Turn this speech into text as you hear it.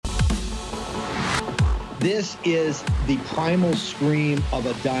This is the primal scream of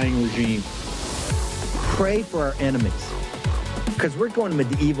a dying regime. Pray for our enemies, because we're going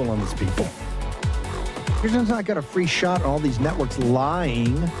medieval on these people. Here's not got a free shot on all these networks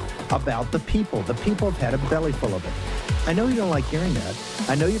lying about the people. The people have had a belly full of it. I know you don't like hearing that.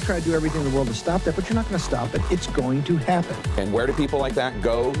 I know you try to do everything in the world to stop that, but you're not going to stop it. It's going to happen. And where do people like that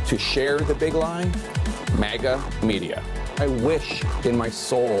go to share the big lie? MAGA media. I wish in my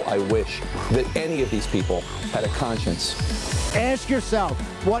soul, I wish that any of these people had a conscience. Ask yourself,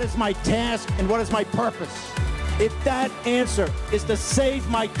 what is my task and what is my purpose? If that answer is to save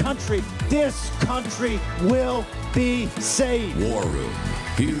my country, this country will be saved. War Room.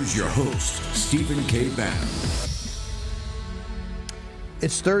 Here's your host, Stephen K. Bannon.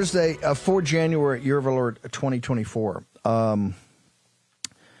 It's Thursday, 4 January, year of our Lord 2024.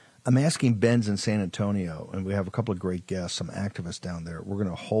 I'm asking Ben's in San Antonio, and we have a couple of great guests, some activists down there. We're going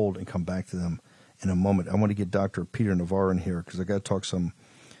to hold and come back to them in a moment. I want to get Dr. Peter Navarro in here because I got to talk some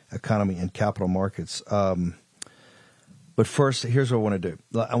economy and capital markets. But first, here's what I want to do.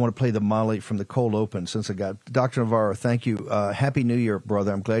 I want to play the Molly from the cold open since I got Dr. Navarro. Thank you. Happy New Year,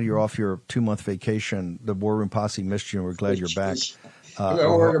 brother. I'm glad you're off your 2-month vacation. The War Room Posse missed you, and we're glad you're back. We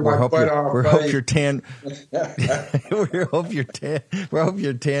hope you're tan. We hope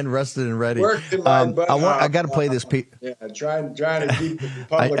you're tan, rested, and ready. I got to play this. Yeah, trying to keep the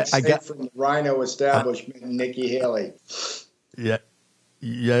Republic safe from the Rhino establishment and Nikki Haley. Yeah.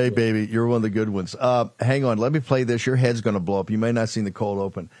 Yay, baby. You're one of the good ones. Hang on. Let me play this. Your head's going to blow up. You may not have seen the cold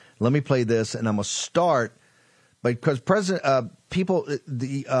open. Let me play this, and I'm going to start because a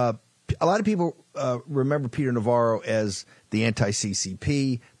lot of people remember Peter Navarro as the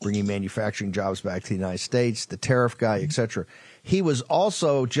anti-CCP, bringing manufacturing jobs back to the United States, the tariff guy, etc. He was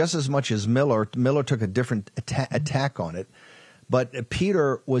also, just as much as Miller took a different attack on it, but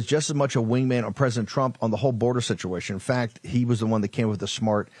Peter was just as much a wingman on President Trump on the whole border situation. In fact, he was the one that came up with the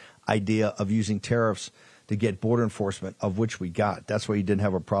smart idea of using tariffs to get border enforcement, of which we got. That's why he didn't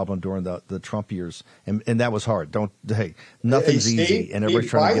have a problem during the Trump years. And that was hard. Nothing's easy, and everybody's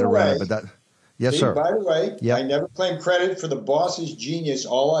trying to get around it. But that, yes, sir. By the way, I never claimed credit for the boss's genius.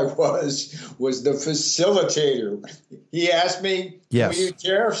 All I was the facilitator. He asked me, yes, "Can we use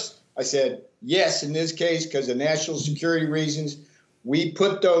tariffs?" I said, yes, in this case, because of national security reasons. We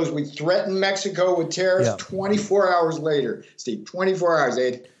threatened Mexico with tariffs. Yeah. 24 hours later, Steve, 24 hours,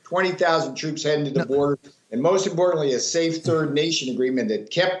 they had 20,000 troops heading to the border. And most importantly, a safe third nation agreement that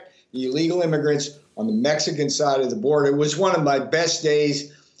kept the illegal immigrants on the Mexican side of the border. It was one of my best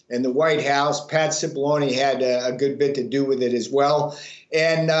days in the White House. Pat Cipollone had a good bit to do with it as well.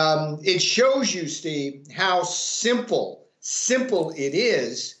 And it shows you, Steve, how simple it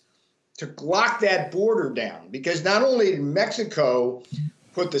is to lock that border down, because not only did Mexico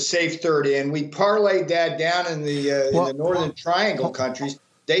put the safe third in, we parlayed that down in the Northern Triangle countries.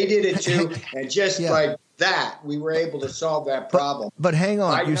 They did it too, and just like that, we were able to solve that problem. But hang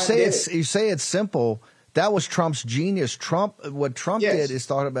on, you say it's simple. That was Trump's genius. What Trump did is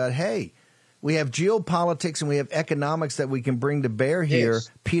thought about, hey, we have geopolitics and we have economics that we can bring to bear here. Yes.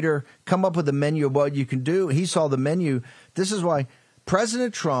 Peter, come up with a menu of what you can do. He saw the menu. This is why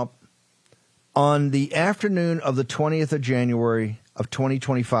President Trump, on the afternoon of the 20th of January of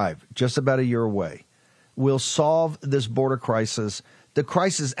 2025, just about a year away, will solve this border crisis, the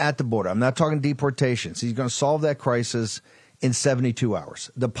crisis at the border. I'm not talking deportations. He's going to solve that crisis in 72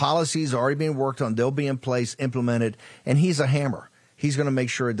 hours. The policies are already being worked on. They'll be in place, implemented, and he's a hammer. He's going to make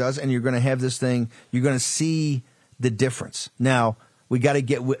sure it does, and you're going to have this thing. You're going to see the difference. Now, we got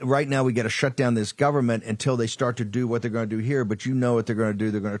to shut down this government until they start to do what they're going to do here. But you know what they're going to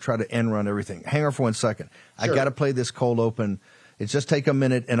do. They're going to try to end run everything. Hang on for 1 second. Sure. I got to play this cold open. It's just take a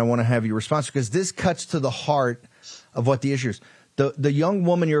minute, and I want to have your response because this cuts to the heart of what the issue is. The young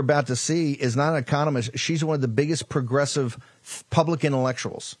woman you're about to see is not an economist. She's one of the biggest progressive public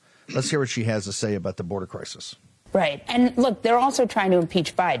intellectuals. Let's hear what she has to say about the border crisis. Right. And look, they're also trying to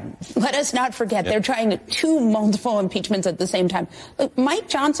impeach Biden. Let us not forget they're trying multiple impeachments at the same time. Look, Mike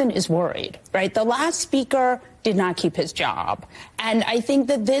Johnson is worried, right? The last speaker did not keep his job. And I think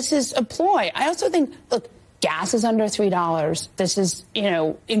that this is a ploy. I also think, look, gas is under $3. This is,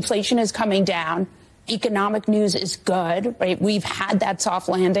 inflation is coming down. Economic news is good, right? We've had that soft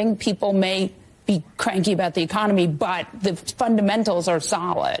landing. People may be cranky about the economy, but the fundamentals are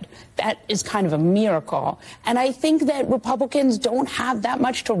solid. That is kind of a miracle. And I think that Republicans don't have that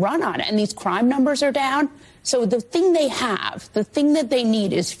much to run on. And these crime numbers are down. So the thing that they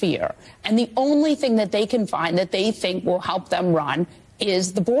need is fear. And the only thing that they can find that they think will help them run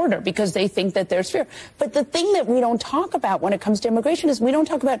is the border because they think that there's fear. But the thing that we don't talk about when it comes to immigration is we don't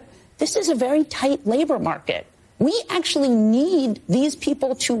talk about this is a very tight labor market. We actually need these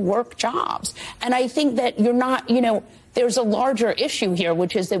people to work jobs. And I think that you're not, there's a larger issue here,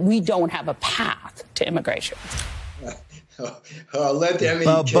 which is that we don't have a path to immigration. Let them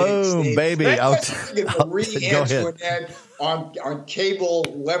eat boom, cake, baby. Go ahead. On cable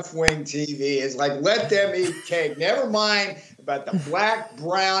left-wing TV. It's like, let them eat cake. Never mind about the black,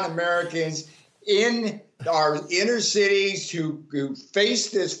 brown Americans in our inner cities who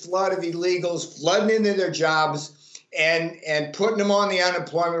face this flood of illegals flooding into their jobs and putting them on the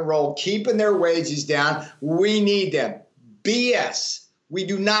unemployment roll, keeping their wages down. We need them. BS. We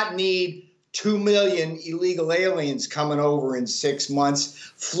do not need 2 million illegal aliens coming over in 6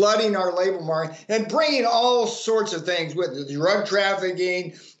 months, flooding our labor market and bringing all sorts of things with the drug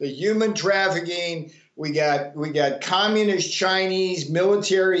trafficking, the human trafficking. We got communist Chinese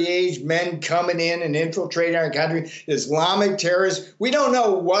military-age men coming in and infiltrating our country, Islamic terrorists. We don't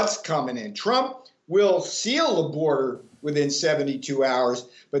know what's coming in. Trump will seal the border within 72 hours,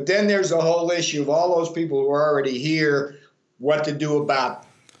 but then there's a whole issue of all those people who are already here, what to do about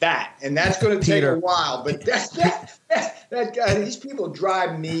that. And that's going to take a while. But that guy, these people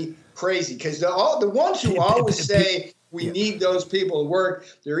drive me crazy because the ones who always say we need those people to work,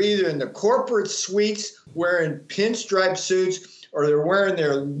 they're either in the corporate suites wearing pinstripe suits or they're wearing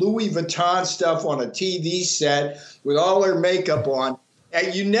their Louis Vuitton stuff on a TV set with all their makeup on.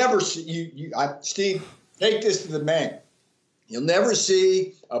 And you never see, Steve, take this to the bank. You'll never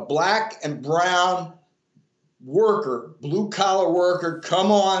see a black and brown worker, blue-collar worker,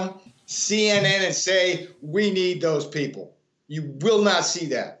 come on CNN and say, we need those people. You will not see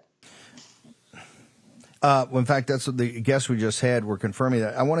that. In fact, that's what the guests we just had were confirming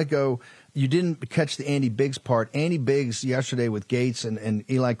that. I want to go. You didn't catch the Andy Biggs part. Andy Biggs yesterday with Gates and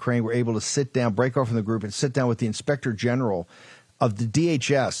Eli Crane were able to sit down, break off from the group, and sit down with the Inspector General of the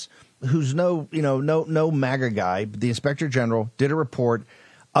DHS, who's no MAGA guy, but the Inspector General did a report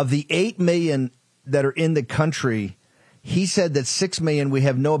of the 8 million that are in the country. He said that 6 million we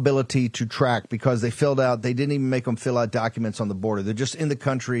have no ability to track because they didn't even make them fill out documents on the border. They're just in the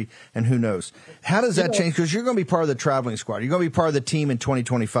country, and who knows? How does that change? Because you're going to be part of the traveling squad. You're going to be part of the team in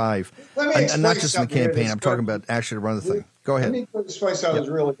 2025, and not just in the campaign. I'm talking about actually to run the thing. Go ahead. Let me explain something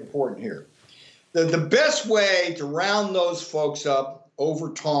that's really important here. The best way to round those folks up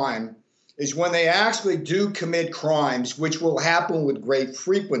over time is when they actually do commit crimes, which will happen with great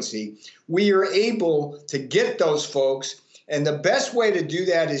frequency. We are able to get those folks, and the best way to do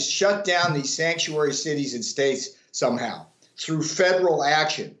that is shut down these sanctuary cities and states somehow through federal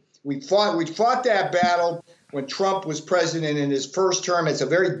action. We fought that battle when Trump was president in his first term. It's a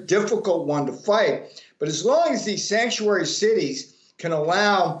very difficult one to fight, but as long as these sanctuary cities can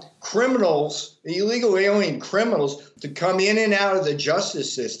allow criminals, illegal alien criminals, to come in and out of the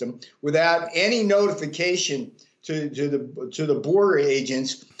justice system without any notification to the border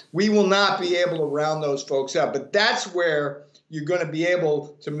agents, we will not be able to round those folks up. But that's where you're going to be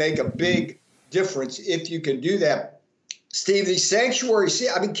able to make a big difference if you can do that. Steve, these sanctuary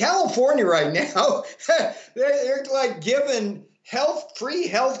cities, California right now, they're like giving free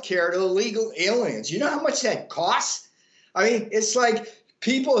health care to illegal aliens. You know how much that costs? It's like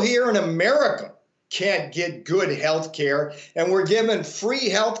people here in America can't get good health care, and we're giving free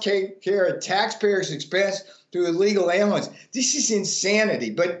health care at taxpayers' expense to illegal aliens. This is insanity.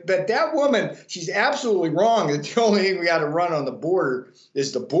 But that woman, she's absolutely wrong that the only thing we got to run on the border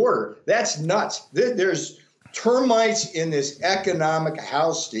is the border. That's nuts. There's termites in this economic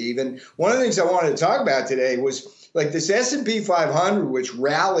house, Steve. And one of the things I wanted to talk about today was like this S&P 500, which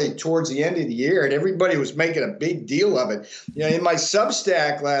rallied towards the end of the year, and everybody was making a big deal of it. In my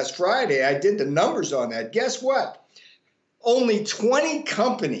Substack last Friday, I did the numbers on that. Guess what? Only 20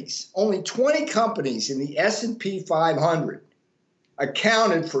 companies in the S&P 500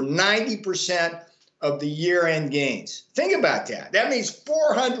 accounted for 90% of the year-end gains. Think about that. That means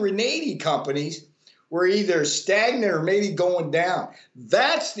 480 companies were either stagnant or maybe going down.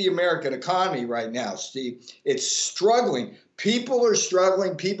 That's the American economy right now, Steve. It's struggling. People are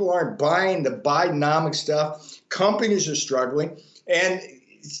struggling. People aren't buying the Bidenomics stuff. Companies are struggling. And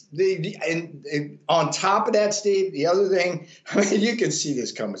on top of that, Steve, the other thing, you can see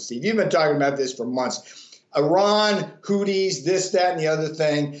this coming, Steve. You've been talking about this for months. Iran, Houthis, this, that, and the other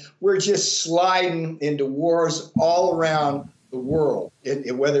thing. We're just sliding into wars all around the world,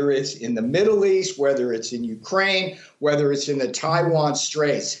 whether it's in the Middle East, whether it's in Ukraine, whether it's in the Taiwan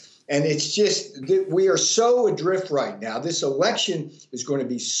Straits. And it's just that we are so adrift right now. This election is going to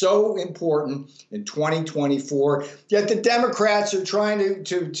be so important in 2024, yet the Democrats are trying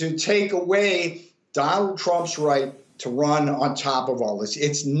to take away Donald Trump's right to run on top of all this.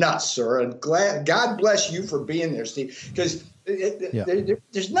 It's nuts, sir. And God bless you for being there, Steve, because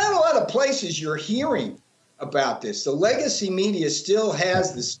there's not a lot of places you're hearing about this. The legacy media still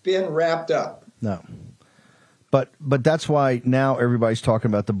has the spin wrapped up. No. But that's why now everybody's talking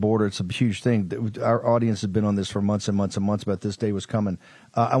about the border. It's a huge thing. Our audience has been on this for months and months and months about this day was coming.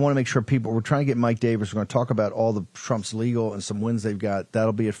 I want to make sure we're trying to get Mike Davis. We're going to talk about all the Trump's legal and some wins they've got.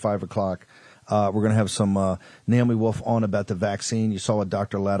 That'll be at 5 o'clock. We're going to have some Naomi Wolf on about the vaccine. You saw what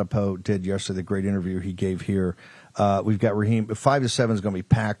Dr. Latipo did yesterday, the great interview he gave here. We've got Raheem. 5 to 7 is going to be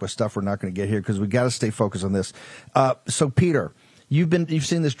packed with stuff we're not going to get here because we got to stay focused on this. So, Peter, you've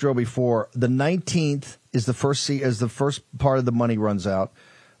seen this drill before. The 19th is the first part of the money runs out.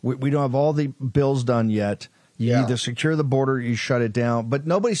 We don't have all the bills done yet. You either secure the border or you shut it down. But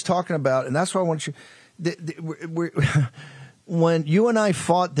nobody's talking about, and that's why I want you. When you and I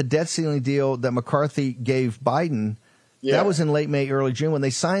fought the debt ceiling deal that McCarthy gave Biden, that was in late May, early June. When they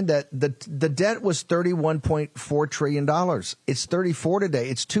signed that, the debt was $31.4 trillion. It's 34 today.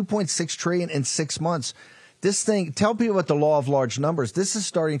 It's $2.6 trillion in 6 months. This thing, tell people about the law of large numbers. This is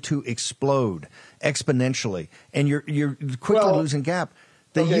starting to explode exponentially, and you're quickly losing gap.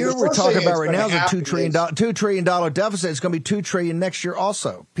 The year we're talking about right now is a $2 trillion deficit. It's going to be $2 trillion next year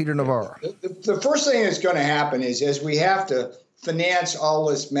also. Peter Navarro. The first thing that's going to happen is as we have to finance all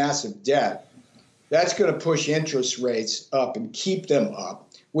this massive debt, that's going to push interest rates up and keep them up,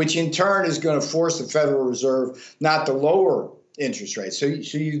 which in turn is going to force the Federal Reserve not to lower interest rates. So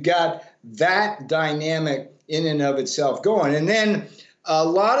you've got that dynamic in and of itself going. And then a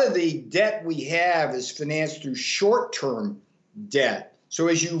lot of the debt we have is financed through short-term debt. So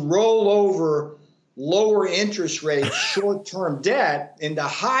as you roll over lower interest rate short-term debt into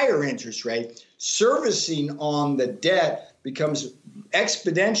higher interest rate, servicing on the debt becomes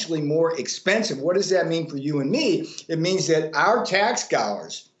exponentially more expensive. What does that mean for you and me? It means that our tax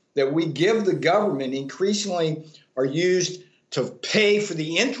dollars that we give the government increasingly are used to pay for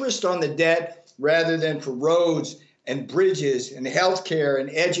the interest on the debt rather than for roads and bridges and healthcare and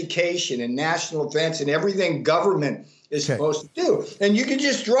education and national defense and everything government is supposed to do. And you can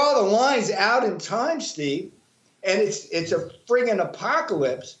just draw the lines out in time, Steve, and it's a friggin'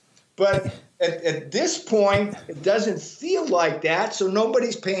 apocalypse. But at this point, it doesn't feel like that, so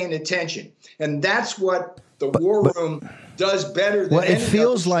nobody's paying attention. And that's what the War Room does better than it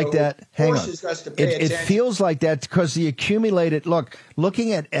feels like that. Hang on. It feels like that because the accumulated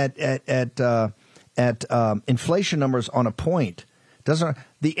looking at inflation numbers on a point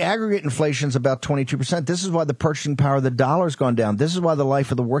the aggregate inflation is about 22%. This is why the purchasing power of the dollar has gone down. This is why the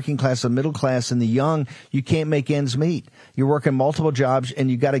life of the working class, the middle class, and the young, you can't make ends meet. You're working multiple jobs and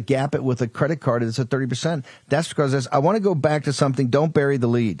you got to gap it with a credit card that's at 30%. That's because I want to go back to something. Don't bury the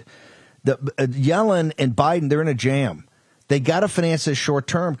lead. Yellen and Biden, they're in a jam. They got to finance this short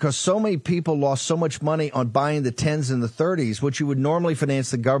term because so many people lost so much money on buying the 10s and the 30s, which you would normally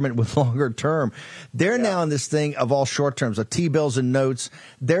finance the government with longer term. They're now in this thing of all short terms, of T-bills and notes.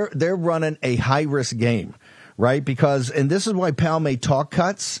 They're running a high risk game, right? And this is why Powell may talk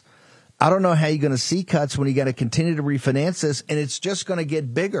cuts. I don't know how you're going to see cuts when you got to continue to refinance this, and it's just going to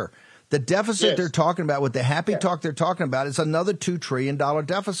get bigger. The deficit they're talking about, with the happy talk they're talking about, is another $2 trillion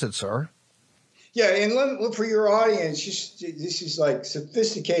deficit, sir. Yeah, and for your audience, this is like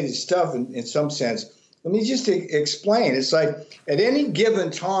sophisticated stuff in some sense. Let me just explain. It's like at any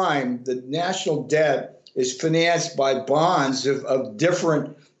given time, the national debt is financed by bonds of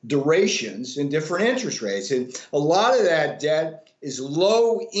different durations and different interest rates. And a lot of that debt is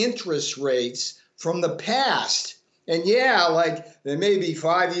low interest rates from the past. And like there may be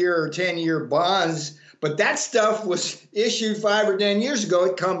 5-year or 10-year bonds, but that stuff was issued 5 or 10 years ago.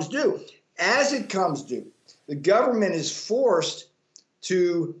 It comes due. As it comes due, the government is forced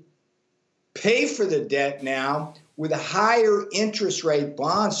to pay for the debt now with a higher interest rate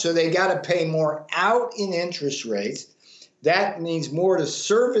bonds. So they got to pay more out in interest rates. That means more to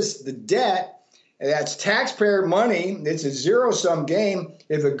service the debt. And that's taxpayer money. It's a zero-sum game.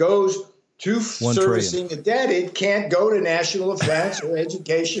 If it goes to servicing the debt, it can't go to national defense or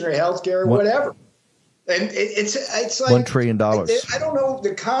education or healthcare or whatever. And it's like $1 trillion. I don't know.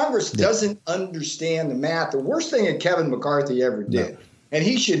 The Congress doesn't understand the math. The worst thing that Kevin McCarthy ever did, and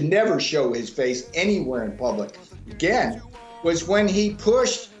he should never show his face anywhere in public again, was when he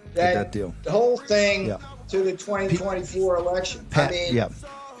pushed that whole thing to the 2024 election.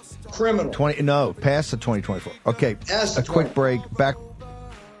 Criminal. Past the 2024. Okay, a quick break. Back.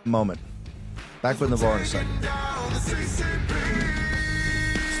 moment. Back with Navarro in a second.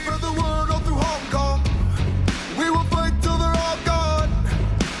 Spread the word all through Hong Kong. We will fight till they're all gone.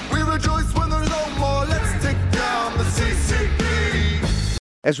 We rejoice when there's no more. Let's take down the CCP.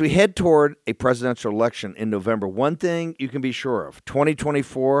 As we head toward a presidential election in November, one thing you can be sure of,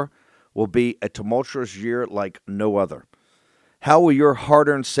 2024 will be a tumultuous year like no other. How will your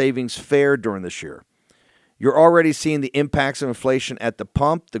hard-earned savings fare during this year? You're already seeing the impacts of inflation at the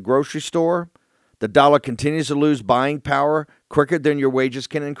pump, the grocery store. The dollar continues to lose buying power quicker than your wages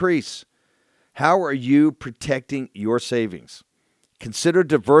can increase. How are you protecting your savings? Consider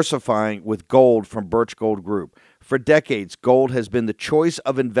diversifying with gold from Birch Gold Group. For decades, gold has been the choice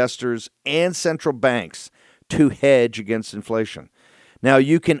of investors and central banks to hedge against inflation. Now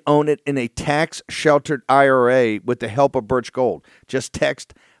you can own it in a tax-sheltered IRA with the help of Birch Gold. Just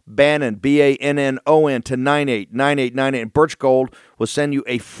text Bannon, B-A-N-N-O-N, to 989898, and Birch Gold will send you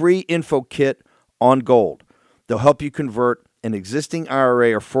a free info kit on gold. They'll help you convert an existing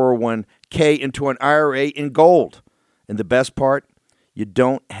IRA or 401k into an IRA in gold. And the best part, you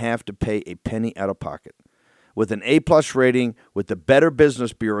don't have to pay a penny out of pocket. With an A-plus rating with the Better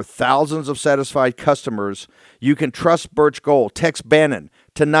Business Bureau, thousands of satisfied customers, you can trust Birch Gold. Text Bannon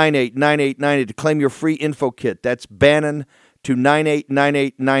to 989898 to claim your free info kit. That's Bannon to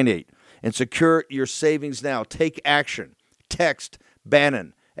 989898 and secure your savings now. Take action. Text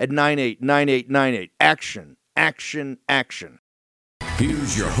Bannon at 989898. Action, action, action.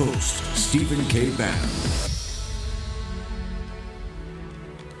 Here's your host, Stephen K. Bannon.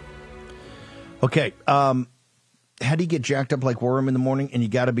 Okay, how do you get jacked up like War Room in the morning? And you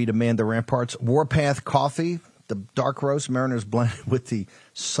got to be to man the ramparts. Warpath Coffee, the dark roast Mariners blend with the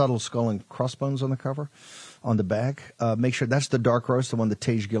subtle skull and crossbones on the cover, on the back. Make sure that's the dark roast, the one that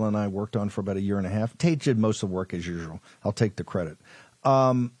Tage Gill and I worked on for about a year and a half. Tage did most of the work as usual. I'll take the credit.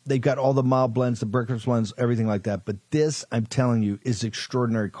 They've got all the mild blends, the breakfast blends, everything like that. But this, I'm telling you, is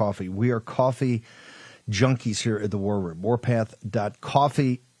extraordinary coffee. We are coffee junkies here at the War Room.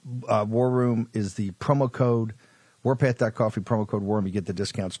 Warpath.coffee. War Room is the promo code. Warpath.coffee, promo code War Room. You get the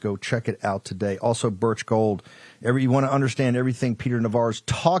discounts. Go check it out today. Also, Birch Gold. You want to understand everything Peter Navarro is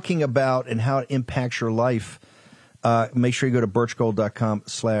talking about and how it impacts your life. Make sure you go to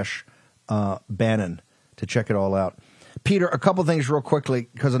birchgold.com/Bannon to check it all out. Peter, a couple things real quickly,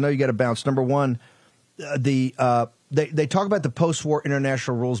 because I know you got to bounce. Number one, they talk about the post-war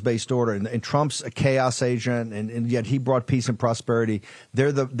international rules-based order, and Trump's a chaos agent, and yet he brought peace and prosperity.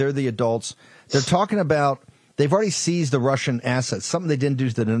 They're the adults. They're talking about they've already seized the Russian assets, something they didn't do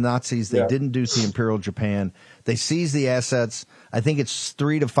to the Nazis. They didn't do to the Imperial Japan. They seized the assets. I think it's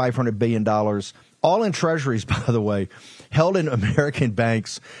 $300 to $500 billion, all in treasuries, by the way, held in American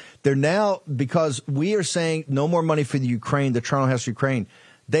banks. They're now, because we are saying no more money for the Ukraine, the Toronto House Ukraine,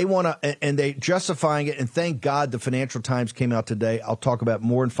 they want to, and they justifying it, and thank God the Financial Times came out today. I'll talk about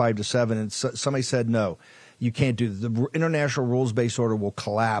more in 5 to 7, and somebody said, no, you can't do this. The international rules-based order will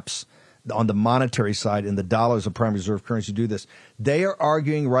collapse on the monetary side, and the dollar is a prime reserve currency to do this. They are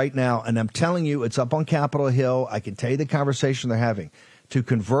arguing right now, and I'm telling you, it's up on Capitol Hill. I can tell you the conversation they're having, to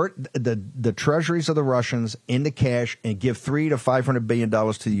convert the treasuries of the Russians into cash and give $300 to $500 billion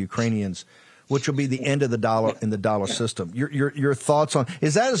to the Ukrainians, which will be the end of the dollar in the dollar system. Your thoughts on,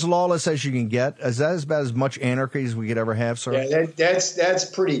 is that as lawless as you can get? Is that about as much anarchy as we could ever have, sir? Yeah, that's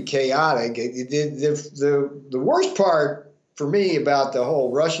pretty chaotic. The worst part for me about the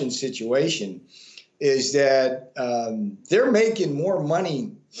whole Russian situation is that they're making more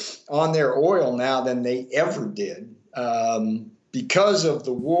money on their oil now than they ever did. Because of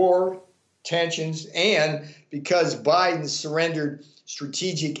the war tensions and because Biden surrendered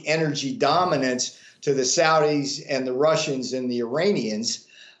strategic energy dominance to the Saudis and the Russians and the Iranians.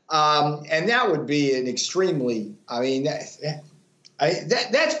 And that would be an extremely, that's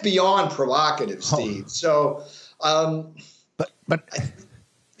beyond provocative, Steve. So, but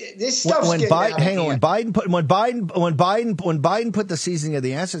this stuff's when Biden put the seizing of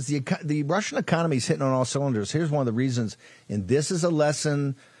the assets, the Russian economy is hitting on all cylinders. Here's one of the reasons, and this is a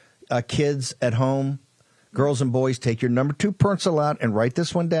lesson, kids at home, girls and boys, take your number 2 pencil out and write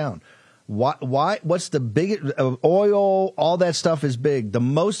this one down. Why? What's the big oil? All that stuff is big. The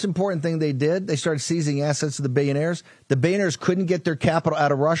most important thing they did, they started seizing assets of the billionaires. The billionaires couldn't get their capital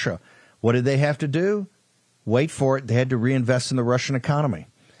out of Russia. What did they have to do? Wait for it. They had to reinvest in the Russian economy.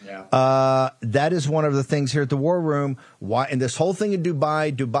 That is one of the things here at the War Room. Why? And this whole thing in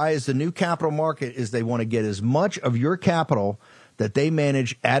Dubai is the new capital market, is they want to get as much of your capital that they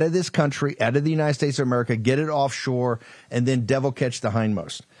manage out of this country, out of the United States of America, get it offshore, and then devil catch the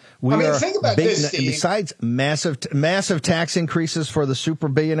hindmost. Think about this, Steve. Besides massive tax increases for the super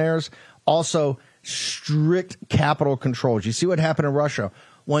billionaires, also strict capital controls. You see what happened in Russia.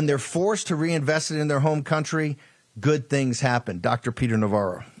 When they're forced to reinvest it in their home country, good things happen. Dr. Peter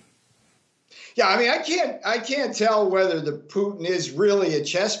Navarro. Yeah, I can't tell whether the Putin is really a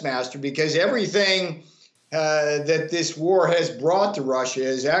chess master, because everything that this war has brought to Russia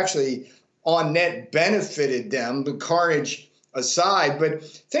has actually on net benefited them, the carnage aside. But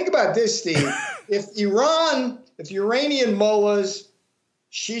think about this, Steve. If the Iranian mullahs,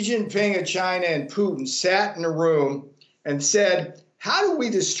 Xi Jinping of China and Putin sat in a room and said, how do we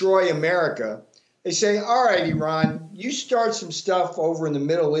destroy America? They say, all right, Iran, you start some stuff over in the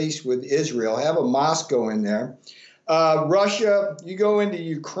Middle East with Israel, have a Moscow in there. Russia, you go into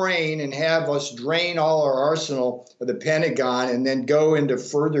Ukraine and have us drain all our arsenal of the Pentagon and then go into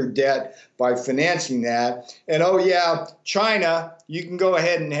further debt by financing that. And oh yeah, China, you can go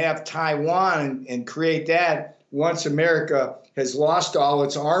ahead and have Taiwan and create that once America has lost all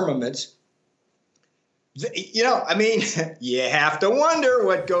its armaments. You have to wonder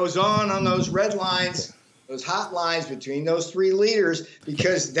what goes on those red lines, those hot lines between those three leaders,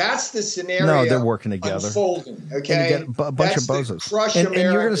 because that's the scenario. No, they're working together. Unfolding, okay, and you get a bunch of bozos. Crush America,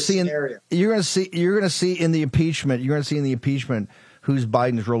 and you're going to see scenario. You're going to see in the impeachment whose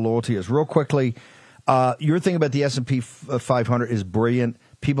Biden's real loyalty is. Real quickly, your thing about the S&P 500 is brilliant.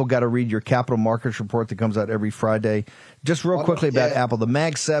 People got to read your capital markets report that comes out every Friday. Just real quickly about Apple, the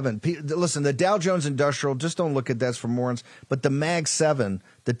Mag 7. Listen, the Dow Jones Industrial, just don't look at that for morons. But the Mag 7,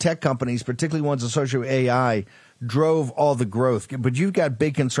 the tech companies, particularly ones associated with AI, drove all the growth. But you've got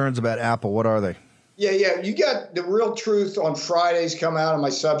big concerns about Apple. What are they? Yeah. You got the real truth on Fridays come out on my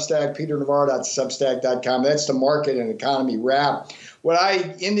Substack, peternavarro.substack.com. That's the market and economy wrap. What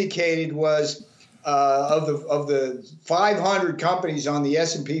I indicated was of the 500 companies on the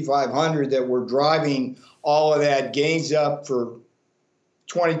S&P 500 that were driving all of that gains up for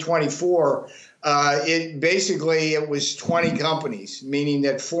 2024, it was 20 companies, meaning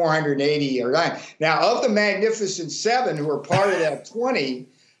that 480 are dying. Now, of the Magnificent Seven who are part of that 20,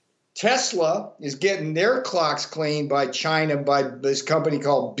 Tesla is getting their clocks cleaned by China by this company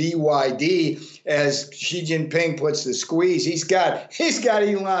called BYD as Xi Jinping puts the squeeze. He's got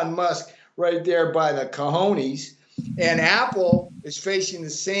Elon Musk right there by the cojones. And Apple is facing the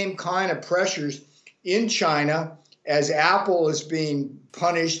same kind of pressures in China as Apple is being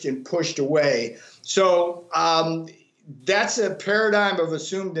punished and pushed away. So that's a paradigm of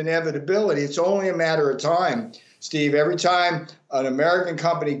assumed inevitability. It's only a matter of time, Steve. Every time an American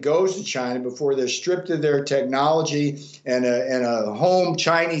company goes to China before they're stripped of their technology and a home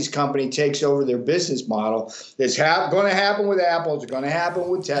Chinese company takes over their business model, it's going to happen with Apple. It's going to happen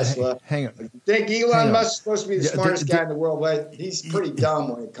with Tesla. Hang on. I think Elon Musk is supposed to be the smartest guy in the world, but he's pretty dumb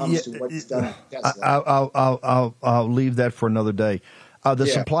when it comes to what he's done with Tesla. I'll leave that for another day. The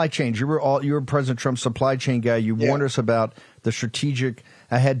supply chains. You were President Trump's supply chain guy. You warned us about the strategic.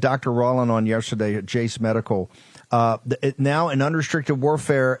 I had Dr. Rollin on yesterday at Jace Medical. Now in unrestricted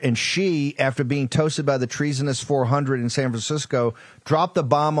warfare, and she, after being toasted by the treasonous 400 in San Francisco, dropped the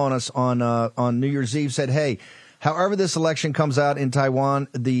bomb on us on New Year's Eve, said, hey, however this election comes out in Taiwan,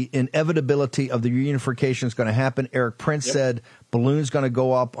 the inevitability of the reunification is going to happen. Eric Prince said balloons going to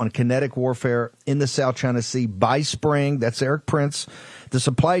go up on kinetic warfare in the South China Sea by spring. That's Eric Prince. The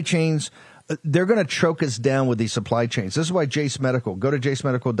supply chains, they're going to choke us down with these supply chains. This is why Jace Medical, go to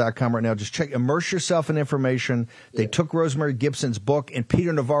jacemedical.com right now. Just immerse yourself in information. They took Rosemary Gibson's book and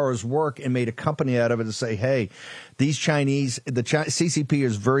Peter Navarro's work and made a company out of it to say, hey, these Chinese, CCP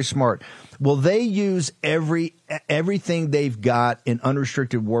is very smart. Will they use everything they've got in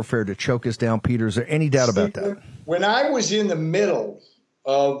unrestricted warfare to choke us down, Peter? Is there any doubt about that? When I was in the middle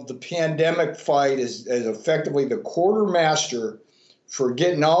of the pandemic fight as effectively the quartermaster for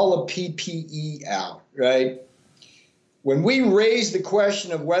getting all the PPE out, right? When we raised the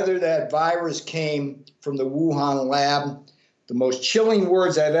question of whether that virus came from the Wuhan lab, the most chilling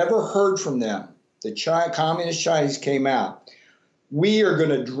words I've ever heard from them, the Communist Chinese came out. We are going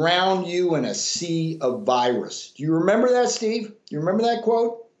to drown you in a sea of virus. Do you remember that, Steve? Do you remember that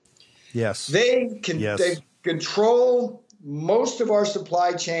quote? Yes. They control most of our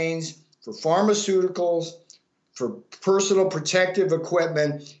supply chains for pharmaceuticals, for personal protective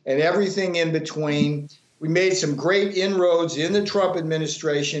equipment, and everything in between. We made some great inroads in the Trump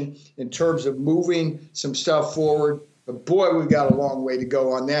administration in terms of moving some stuff forward. But boy, we've got a long way to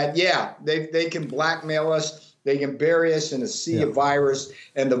go on that. Yeah, they can blackmail us. They can bury us in a sea of virus,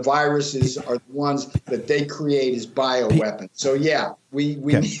 and the viruses are the ones that they create as bioweapons. So yeah, we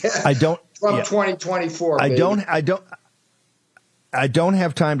I don't Trump 2024. I don't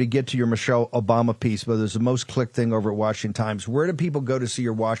have time to get to your Michelle Obama piece, but there's the most clicked thing over at Washington Times. Where do people go to see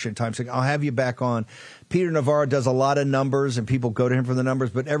your Washington Times thing? I'll have you back on. Peter Navarro does a lot of numbers, and people go to him for the numbers,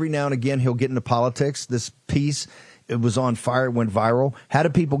 but every now and again he'll get into politics. This piece, it was on fire, it went viral. How do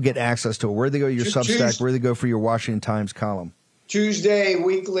people get access to it? Where do they go to your Substack? Where do they go for your Washington Times column? Tuesday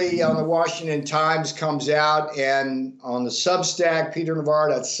weekly on the Washington Times comes out, and on the Substack,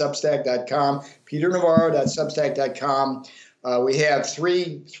 peternavarro.substack.com, peternavarro.substack.com. We have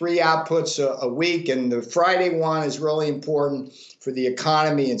three outputs a week, and the Friday one is really important for the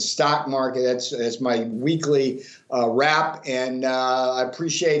economy and stock market. That's my weekly wrap, and I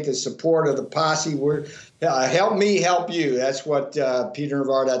appreciate the support of the posse. We're help me help you. That's what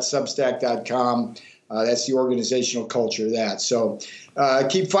peternavarro.substack.com. That's the organizational culture of that. So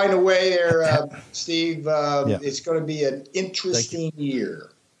keep fighting away there, Steve. It's going to be an interesting year.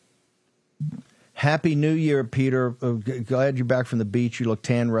 Happy New Year, Peter. Glad you're back from the beach. You look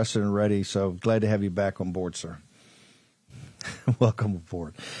tan, rested, and ready. So glad to have you back on board, sir. Welcome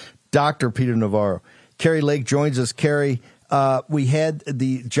aboard. Dr. Peter Navarro. Carrie Lake joins us. Carrie, we had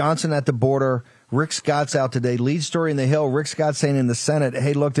the Johnson at the border. Rick Scott's out today. Lead story in the Hill. Rick Scott saying in the Senate,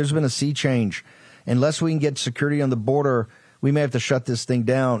 hey, look, there's been a sea change. Unless we can get security on the border, we may have to shut this thing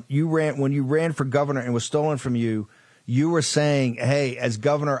down. When you ran for governor and was stolen from you, you were saying, hey, as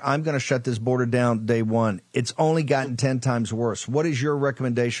governor, I'm going to shut this border down day one. It's only gotten 10 times worse. What is your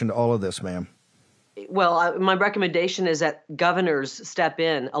recommendation to all of this, ma'am? Well, my recommendation is that governors step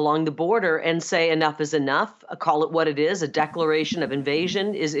in along the border and say enough is enough, call it what it is. A declaration of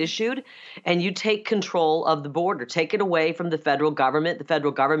invasion is issued, and you take control of the border. Take it away from the federal government. The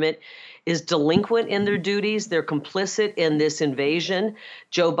federal government is delinquent in their duties. They're complicit in this invasion.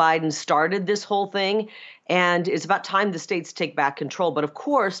 Joe Biden started this whole thing, and it's about time the states take back control. But of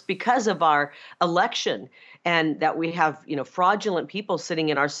course, because of our election and that we have, fraudulent people sitting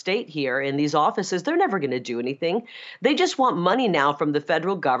in our state here in these offices, they're never going to do anything. They just want money now from the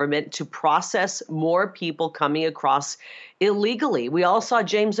federal government to process more people coming across illegally. We all saw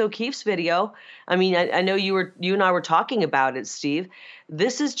James O'Keefe's video. I mean, I know you and I were talking about it, Steve.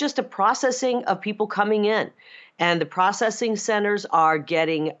 This is just a processing of people coming in. And the processing centers are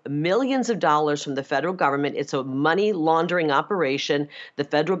getting millions of dollars from the federal government. It's a money laundering operation. The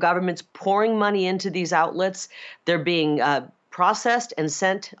federal government's pouring money into these outlets. They're being processed and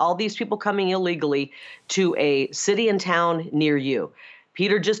sent, all these people coming illegally, to a city and town near you.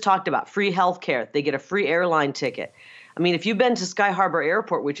 Peter just talked about free health care. They get a free airline ticket. I mean, if you've been to Sky Harbor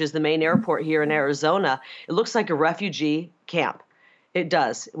Airport, which is the main airport here in Arizona, it looks like a refugee camp. It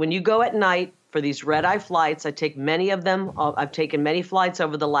does. When you go at night for these red-eye flights, I take many of them. I've taken many flights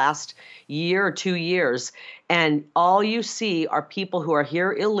over the last year or 2 years, and all you see are people who are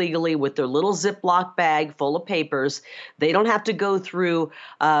here illegally with their little Ziploc bag full of papers. They don't have to go through,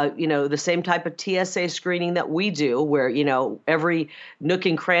 the same type of TSA screening that we do, where, every nook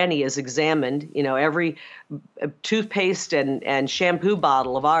and cranny is examined. Every toothpaste and shampoo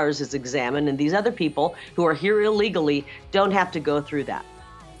bottle of ours is examined, and these other people who are here illegally don't have to go through that.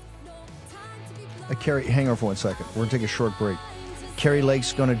 Carrie, hang on for 1 second. We're going to take a short break. Carrie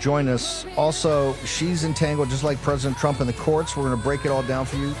Lake's going to join us. Also, she's entangled just like President Trump in the courts. We're going to break it all down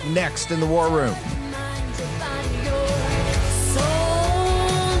for you next in the War Room.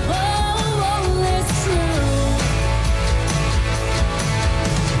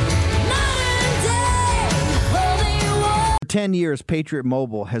 For 10 years, Patriot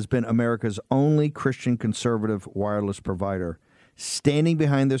Mobile has been America's only Christian conservative wireless provider, standing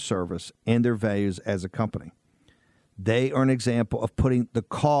behind their service and their values as a company. They are an example of putting the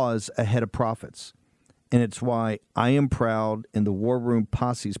cause ahead of profits. And it's why I am proud and the War Room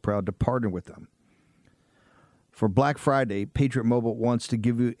Posse is proud to partner with them. For Black Friday, Patriot Mobile wants to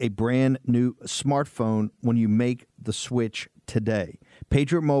give you a brand new smartphone when you make the switch today.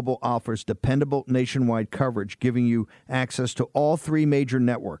 Patriot Mobile offers dependable nationwide coverage, giving you access to all 3 major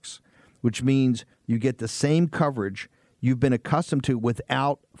networks, which means you get the same coverage you've been accustomed to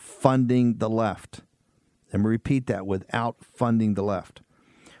without funding the left. Let me repeat that, without funding the left.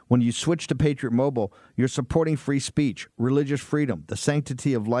 When you switch to Patriot Mobile, you're supporting free speech, religious freedom, the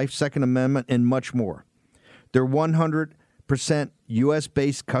sanctity of life, Second Amendment, and much more. Their 100%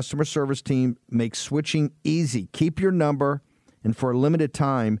 U.S.-based customer service team makes switching easy. Keep your number, and for a limited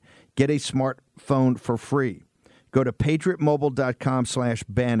time, get a smartphone for free. Go to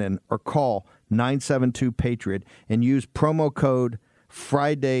patriotmobile.com/Bannon or call 972-PATRIOT and use promo code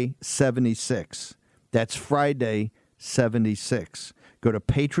Friday76. That's Friday76. Go to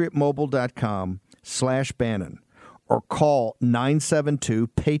patriotmobile.com/Bannon or call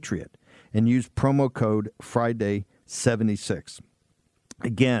 972-PATRIOT and use promo code Friday76.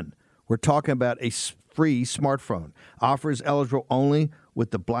 Again, we're talking about a free smartphone. Offer is eligible only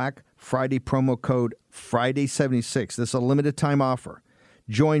with the Black Friday promo code Friday76. This is a limited time offer.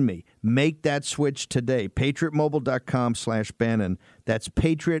 Join me. Make that switch today. PatriotMobile.com/Bannon. That's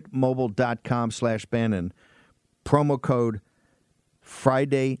PatriotMobile.com/Bannon. Promo code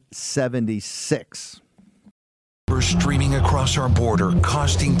Friday76. Streaming across our border,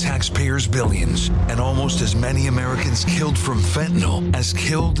 costing taxpayers billions, and almost as many Americans killed from fentanyl as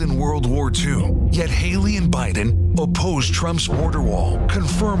killed in World War II. Yet Haley and Biden oppose Trump's border wall,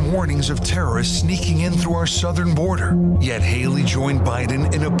 confirm warnings of terrorists sneaking in through our southern border. Yet Haley joined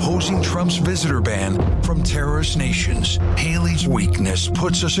Biden in opposing Trump's visitor ban from terrorist nations. Haley's weakness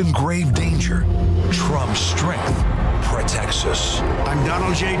puts us in grave danger. Trump's strength protects us. I'm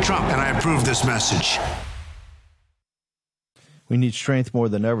Donald J. Trump, and I approve this message. We need strength more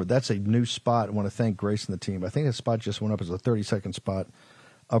than ever. That's a new spot. I want to thank Grace and the team. I think that spot just went up as a 30-second spot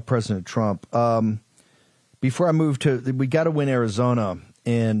of President Trump. Before I move to, we got to win Arizona,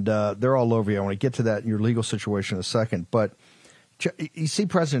 and they're all over you. I want to get to that in your legal situation in a second. But you see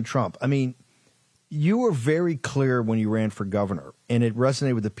President Trump, I mean, you were very clear when you ran for governor, and it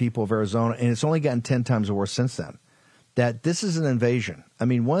resonated with the people of Arizona, and it's only gotten 10 times worse since then, that this is an invasion. I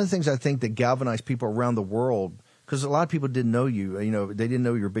mean, one of the things I think that galvanized people around the world, because a lot of people didn't know you, they didn't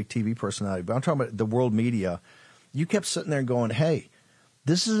know you were a big TV personality, but I'm talking about the world media. You kept sitting there going, hey,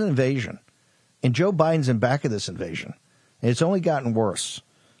 this is an invasion, and Joe Biden's in back of this invasion, and it's only gotten worse.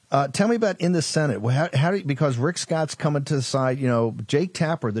 Tell me about in the Senate. Because Rick Scott's coming to the side, Jake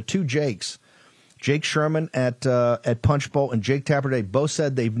Tapper, the two Jakes, Jake Sherman at Punchbowl and Jake Tapper today, both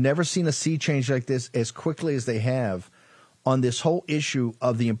said they've never seen a sea change like this as quickly as they have on this whole issue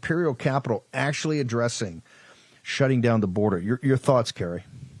of the imperial capital actually addressing shutting down the border. Your thoughts, Carrie?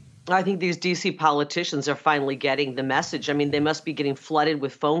 I think these D.C. politicians are finally getting the message. I mean, they must be getting flooded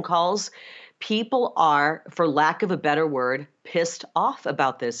with phone calls. People are, for lack of a better word, pissed off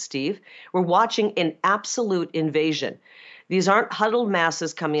about this, Steve. We're watching an absolute invasion. These aren't huddled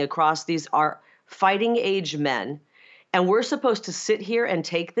masses coming across. These are fighting age men. And we're supposed to sit here and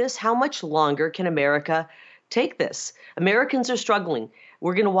take this? How much longer can America take this? Americans are struggling.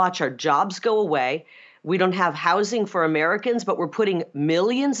 We're going to watch our jobs go away. We don't have housing for Americans, but we're putting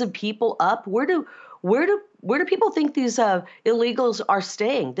millions of people up. Where do people think these illegals are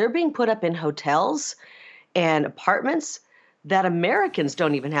staying? They're being put up in hotels and apartments that Americans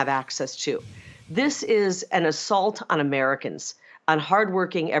don't even have access to. This is an assault on Americans, on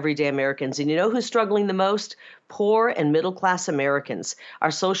hardworking, everyday Americans. And you know who's struggling the most? Poor and middle-class Americans.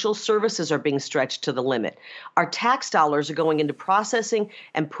 Our social services are being stretched to the limit. Our tax dollars are going into processing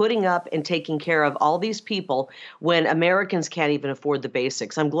and putting up and taking care of all these people when Americans can't even afford the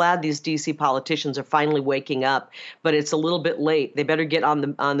basics. I'm glad these D.C. politicians are finally waking up, but it's a little bit late. They better get on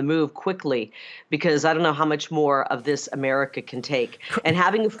the move quickly, because I don't know how much more of this America can take. And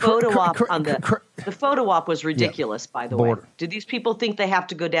having a photo op on the photo op was ridiculous, by the way. Do these people think they have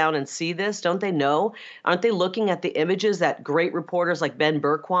to go down and see this? Don't they know? Aren't they looking at the images that great reporters like Ben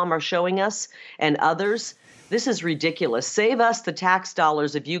Berquam are showing us and others? This is ridiculous. Save us the tax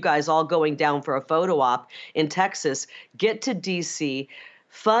dollars of you guys all going down for a photo op in Texas. Get to D.C.,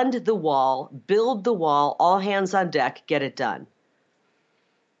 fund the wall, build the wall, all hands on deck, get it done.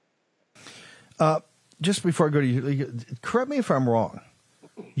 Just before I go to you, correct me if I'm wrong.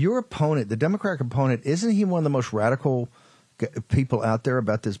 Your opponent, the Democratic opponent, isn't he one of the most radical people out there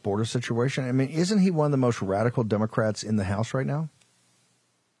about this border situation? I mean, isn't he one of the most radical Democrats in the House right now?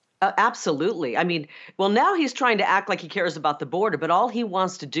 Absolutely. I mean, well, now he's trying to act like he cares about the border, but all he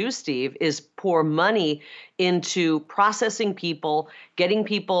wants to do, Steve, is pour money into processing people, getting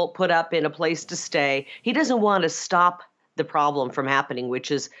people put up in a place to stay. He doesn't want to stop the problem from happening,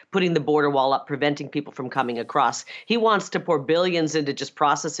 which is putting the border wall up, preventing people from coming across. He wants to pour billions into just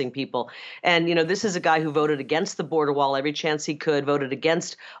processing people. And, this is a guy who voted against the border wall every chance he could, voted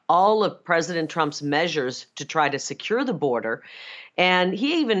against all of President Trump's measures to try to secure the border. And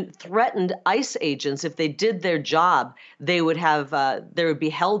he even threatened ICE agents, if they did their job, they would be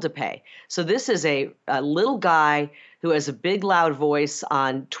hell to pay. So this is a little guy who has a big, loud voice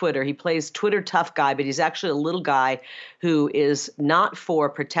on Twitter. He plays Twitter tough guy, but he's actually a little guy who is not for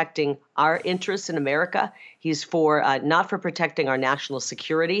protecting our interests in America. He's not for protecting our national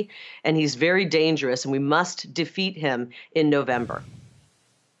security, and he's very dangerous, and we must defeat him in November.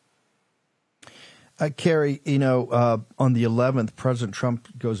 Carrie, on the 11th, President Trump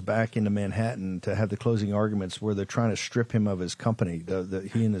goes back into Manhattan to have the closing arguments where they're trying to strip him of his company.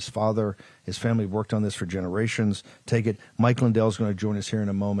 He and his father, his family worked on this for generations. Take it. Mike Lindell's going to join us here in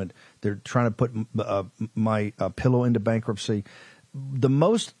a moment. They're trying to put My Pillow into bankruptcy. the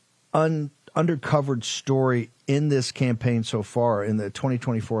most undercovered story in this campaign so far in the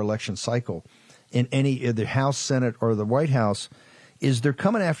 2024 election cycle in the House, Senate, or the White House is they're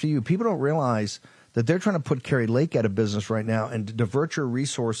coming after you. People don't realize that they're trying to put Carrie Lake out of business right now and to divert your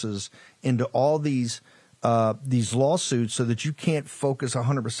resources into all these lawsuits so that you can't focus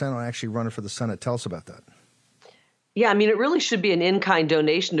 100% on actually running for the Senate. Tell us about that. Yeah, I mean, it really should be an in-kind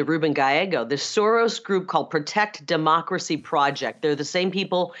donation to Ruben Gallego. The Soros group called Protect Democracy Project. They're the same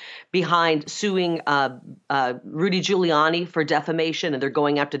people behind suing Rudy Giuliani for defamation, and they're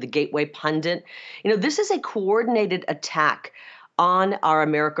going after the Gateway Pundit. This is a coordinated attack on our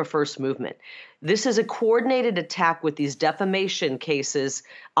America First movement. This is a coordinated attack with these defamation cases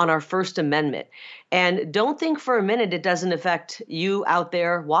on our First Amendment. And don't think for a minute it doesn't affect you out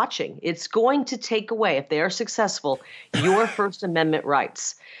there watching. It's going to take away, if they are successful, your First Amendment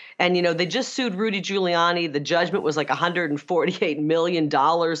rights. And, they just sued Rudy Giuliani. The judgment was like $148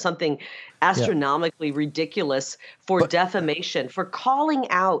 million, something astronomically ridiculous for defamation, for calling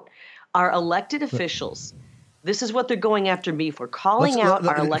out our elected officials. This is what they're going after me for, calling out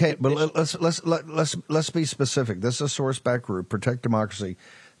our elected officials. But let's be specific. This is a source-backed group, Protect Democracy.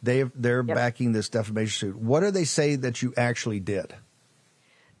 They're backing this defamation suit. What do they say that you actually did?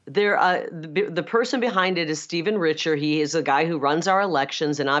 The person behind it is Stephen Richer. He is a guy who runs our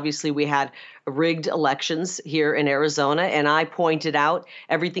elections, and obviously we had rigged elections here in Arizona, and I pointed out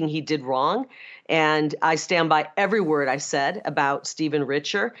everything he did wrong. And I stand by every word I said about Stephen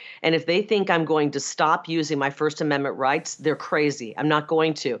Richer. And if they think I'm going to stop using my First Amendment rights, they're crazy. I'm not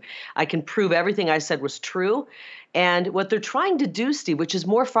going to. I can prove everything I said was true. And what they're trying to do, Steve, which is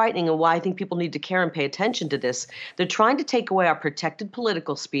more frightening and why I think people need to care and pay attention to this, they're trying to take away our protected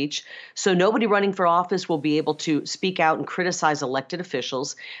political speech so nobody running for office will be able to speak out and criticize elected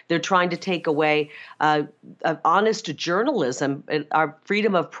officials. They're trying to take away honest journalism, our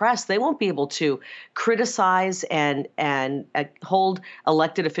freedom of press. They won't be able to criticize and hold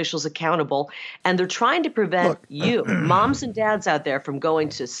elected officials accountable. And they're trying to prevent you, moms and dads out there, from going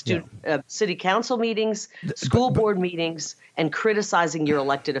to city council meetings, school board meetings, and criticizing your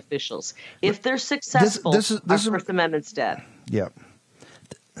elected officials. If they're successful, our First Amendment's dead. Yeah.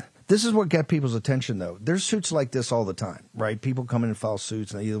 This is what got people's attention, though. There's suits like this all the time, right? People come in and file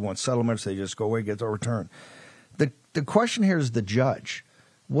suits, and they either want settlements, they just go away, get overturned. The question here is the judge.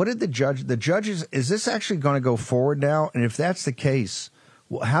 What did the judge is this actually going to go forward now? And if that's the case,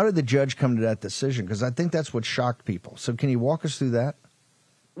 how did the judge come to that decision? Because I think that's what shocked people. So can you walk us through that?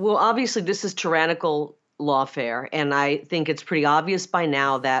 Well, obviously, this is tyrannical lawfare, and I think it's pretty obvious by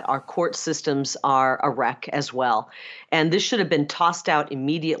now that our court systems are a wreck as well. And this should have been tossed out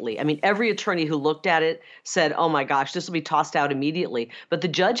immediately. I mean, every attorney who looked at it said, oh my gosh, this will be tossed out immediately. But the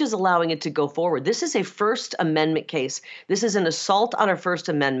judge is allowing it to go forward. This is a First Amendment case. This is an assault on our First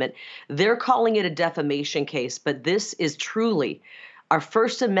Amendment. They're calling it a defamation case, but this is truly, our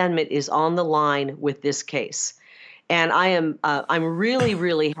First Amendment is on the line with this case. And I'm really,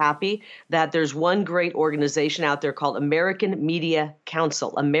 really happy that there's one great organization out there called American Media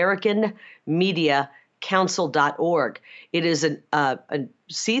Council, AmericanMediaCouncil.org. It is a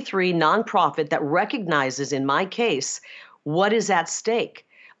C3 nonprofit that recognizes, in my case, what is at stake.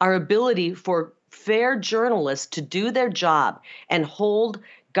 Our ability for fair journalists to do their job and hold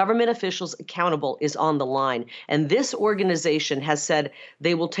government officials accountable is on the line. And this organization has said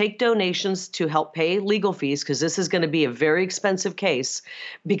they will take donations to help pay legal fees, because this is going to be a very expensive case,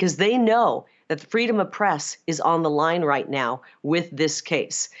 because they know that the freedom of press is on the line right now with this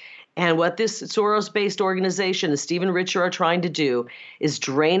case. And what this Soros-based organization and Stephen Richer are trying to do is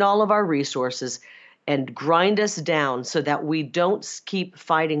drain all of our resources and grind us down so that we don't keep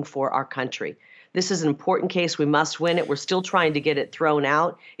fighting for our country. This is an important case. We must win it. We're still trying to get it thrown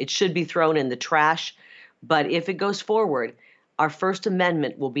out. It should be thrown in the trash. But if it goes forward, our First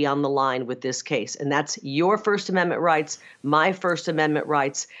Amendment will be on the line with this case. And that's your First Amendment rights, my First Amendment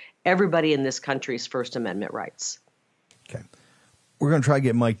rights, everybody in this country's First Amendment rights. Okay. We're going to try to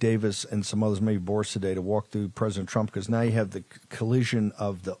get Mike Davis and some others, maybe Boris today, to walk through President Trump, because now you have the collision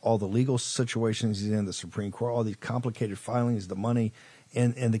of all the legal situations he's in, the Supreme Court, all these complicated filings, the money,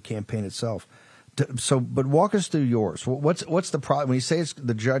 and the campaign itself. But walk us through yours. What's the problem when you say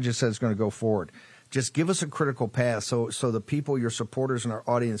the judge has said it's going to go forward? Just give us a critical path so the people, your supporters, and our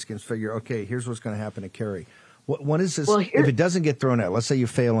audience can figure, okay, here's what's going to happen to Kerry. What is this? Well, if it doesn't get thrown out, let's say you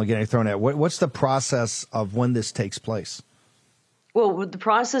fail and get it thrown out. What's the process of when this takes place? Well, with the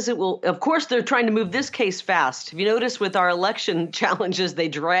process, it will, of course, they're trying to move this case fast. If you notice with our election challenges, they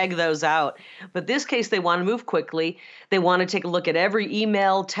drag those out. But this case, they want to move quickly. They want to take a look at every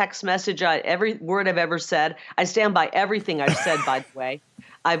email, text message, every word I've ever said. I stand by everything I've said, by the way.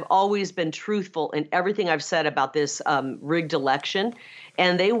 I've always been truthful in everything I've said about this rigged election.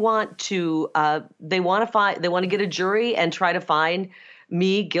 And they want to get a jury and try to find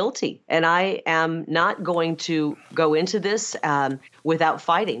me guilty, and I am not going to go into this without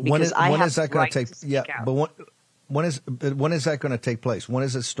fighting because I have the right to speak out. But when is that going to take place? When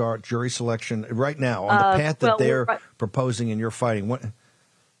does it start? Jury selection right now on the path that they're proposing, and you're fighting.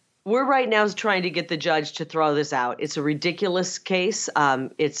 We're right now trying to get the judge to throw this out. It's a ridiculous case.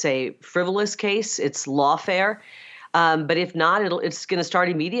 It's a frivolous case. It's lawfare. But if not, it's going to start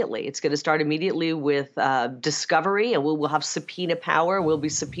immediately. It's going to start immediately with discovery, and we'll have subpoena power. We'll be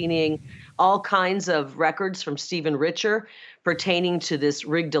subpoenaing all kinds of records from Stephen Richer pertaining to this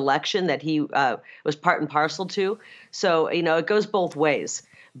rigged election that he was part and parcel to. So, it goes both ways.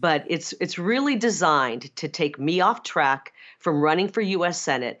 But it's really designed to take me off track from running for U.S.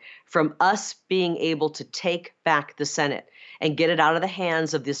 Senate, from us being able to take back the Senate and get it out of the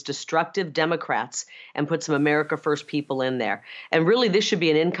hands of these destructive Democrats and put some America First people in there. And really, this should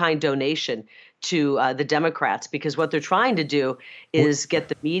be an in-kind donation to the Democrats, because what they're trying to do is get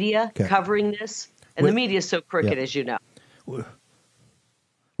the media covering this. And the media is so crooked, as you know.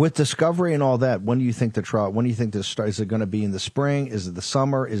 With discovery and all that, when do you think the trial, when do you think this starts? Is it going to be in the spring? Is it the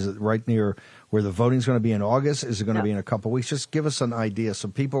summer? Is it right near where the voting's going to be in August? Is it going to be in a couple of weeks? Just give us an idea. So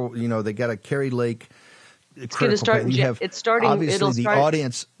people, they got a Kerry Lake. It's going to start. It's starting. Obviously, the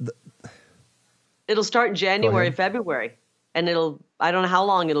audience. It'll start in January, February, and I don't know how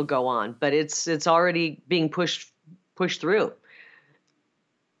long it'll go on, but it's already being pushed through.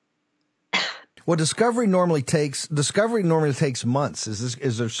 Well, discovery normally takes months.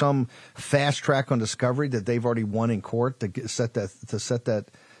 Is there some fast track on discovery that they've already won in court to set that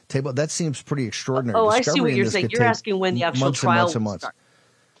table? That seems pretty extraordinary. Oh, I see what you're saying. You're asking when the actual trial will start.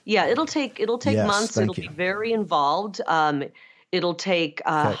 Yeah, it'll take months. It'll be very involved. It'll take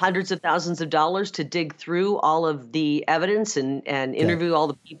hundreds of thousands of dollars to dig through all of the evidence and interview all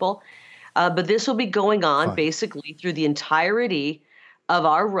the people. But this will be going on basically through the entirety of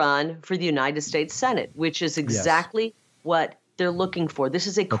our run for the United States Senate, which is exactly what they're looking for. This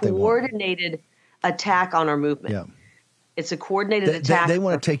is a coordinated attack on our movement. Yeah. It's a coordinated attack. They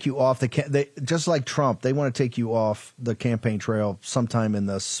want to take you off just like Trump. They want to take you off the campaign trail sometime in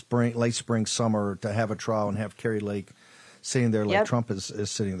the spring, late spring, summer, to have a trial and have Kerry Lake sitting there like Trump is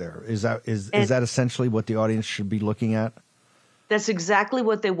sitting there. Is that essentially what the audience should be looking at? That's exactly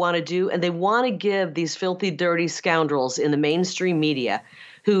what they want to do, and they want to give these filthy, dirty scoundrels in the mainstream media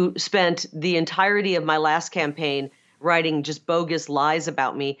who spent the entirety of my last campaign writing just bogus lies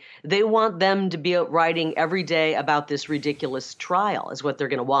about me. They want them to be writing every day about this ridiculous trial is what they're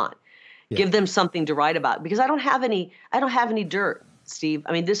going to want. Yeah. Give them something to write about, because I don't have any dirt, Steve.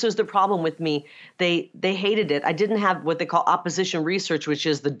 I mean, this was the problem with me. They hated it. I didn't have what they call opposition research, which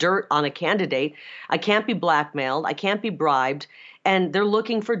is the dirt on a candidate. I can't be blackmailed. I can't be bribed. And they're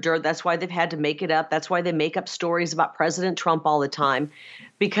looking for dirt. That's why they've had to make it up. That's why they make up stories about President Trump all the time,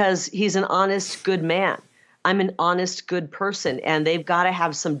 because he's an honest, good man. I'm an honest, good person, and they've got to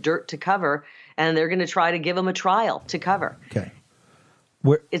have some dirt to cover, and they're going to try to give them a trial to cover. Okay.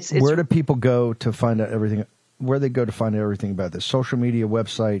 Where do people go to find out everything? Where do they go to find out everything about this? Social media,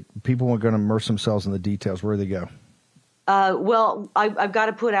 website? People are going to immerse themselves in the details. Where do they go? Well, I've got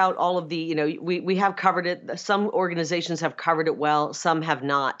to put out all of the, we have covered it. Some organizations have covered it well. Some have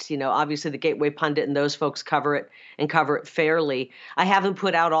not. Obviously the Gateway Pundit and those folks cover it and cover it fairly. I haven't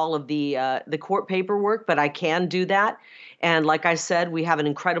put out all of the court paperwork, but I can do that. And like I said, we have an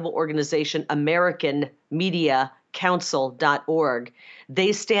incredible organization, AmericanMediaCouncil.org.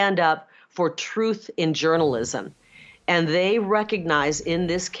 They stand up for truth in journalism, and they recognize in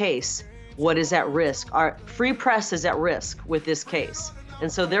this case what is at risk. Our free press is at risk with this case.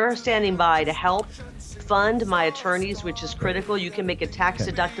 And so they're standing by to help fund my attorneys, which is critical. You can make a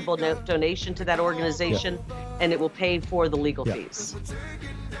tax-deductible donation to that organization, and it will pay for the legal fees.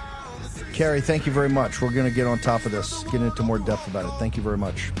 Kerry, thank you very much. We're going to get on top of this, get into more depth about it. Thank you very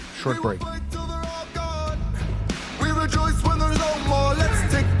much. Short break. We rejoice when there's no more.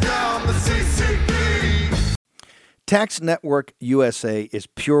 Let's take down the CCP. Tax Network USA is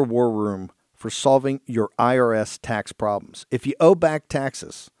pure war room for solving your IRS tax problems. If you owe back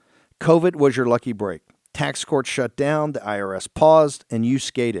taxes, COVID was your lucky break. Tax court shut down, the IRS paused, and you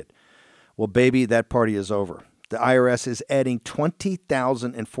skated. Well, baby, that party is over. The IRS is adding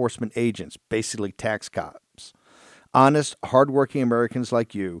 20,000 enforcement agents, basically tax cops. Honest, hardworking Americans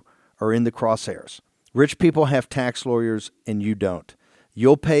like you are in the crosshairs. Rich people have tax lawyers and you don't.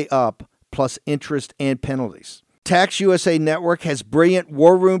 You'll pay up plus interest and penalties. Tax USA Network has brilliant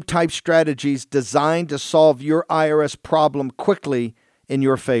war room type strategies designed to solve your IRS problem quickly in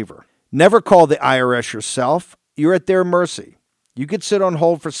your favor. Never call the IRS yourself. You're at their mercy. You could sit on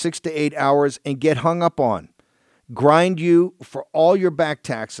hold for 6 to 8 hours and get hung up on. Grind you for all your back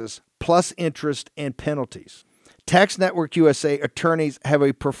taxes plus interest and penalties. Tax Network USA attorneys have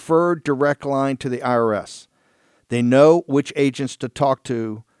a preferred direct line to the IRS. They know which agents to talk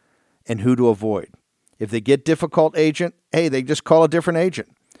to and who to avoid. If they get difficult agent, hey, they just call a different agent.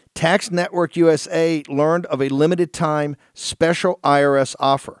 Tax Network USA learned of a limited time special IRS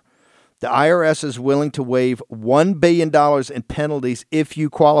offer. The IRS is willing to waive $1 billion in penalties if you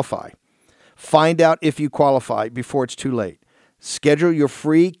qualify. Find out if you qualify before it's too late. Schedule your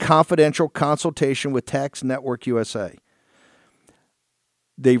free confidential consultation with Tax Network USA.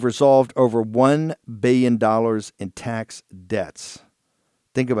 They've resolved over $1 billion in tax debts.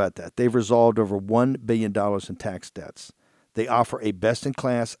 Think about that. They've resolved over $1 billion in tax debts. They offer a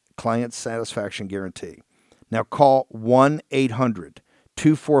best-in-class client satisfaction guarantee. Now call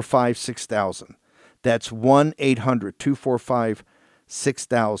 1-800-245-6000. That's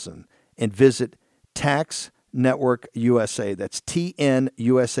 1-800-245-6000 and visit Tax Network USA. That's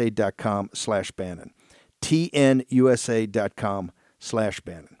tnusa.com/Bannon.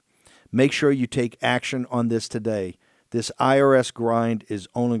 tnusa.com/Bannon. Make sure you take action on this today. This IRS grind is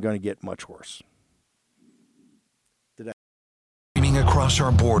only going to get much worse. Across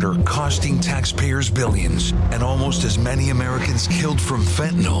our border, costing taxpayers billions, and almost as many Americans killed from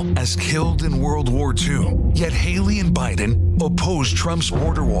fentanyl as killed in World War II. Yet Haley and Biden oppose Trump's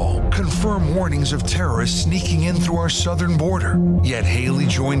border wall, confirm warnings of terrorists sneaking in through our southern border. Yet Haley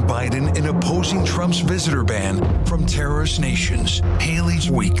joined Biden in opposing Trump's visitor ban from terrorist nations. Haley's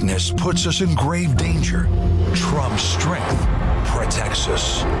weakness puts us in grave danger. Trump's strength protects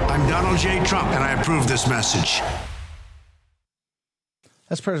us. I'm Donald J. Trump, and I approve this message.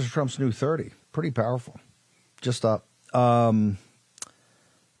 That's President Trump's new 30. Pretty powerful. Just up. We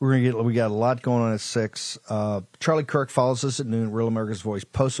got a lot going on at 6. Charlie Kirk follows us at noon. Real America's Voice.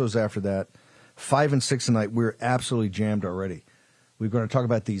 Post those after that. 5 and 6 tonight. We're absolutely jammed already. We're going to talk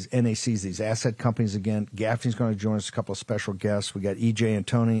about these NACs, these asset companies again. Gaffney's going to join us. A couple of special guests. We got EJ and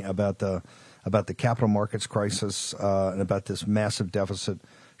Tony about the capital markets crisis and about this massive deficit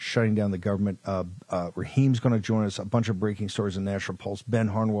shutting down the government. Raheem's going to join us. A bunch of breaking stories in National Pulse. Ben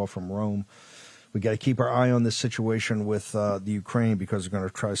Harnwell from Rome. We got to keep our eye on this situation with the Ukraine because we're going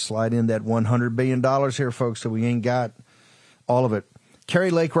to try to slide in that $100 billion here, folks, so we ain't got all of it.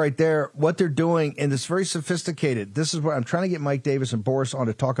 Kerry Lake right there, what they're doing, and it's very sophisticated. This is what I'm trying to get Mike Davis and Boris on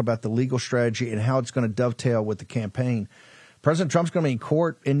to talk about the legal strategy and how it's going to dovetail with the campaign. President Trump's going to be in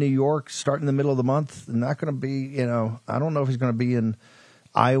court in New York starting in the middle of the month. Not going to be, I don't know if he's going to be in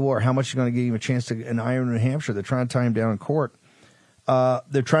Iowa or how much he's going to give him a chance to in Iowa, New Hampshire. They're trying to tie him down in court.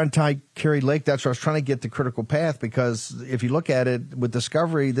 They're trying to tie Kerry Lake. That's why I was trying to get the critical path, because if you look at it with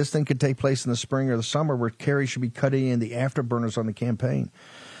Discovery, this thing could take place in the spring or the summer where Kerry should be cutting in the afterburners on the campaign.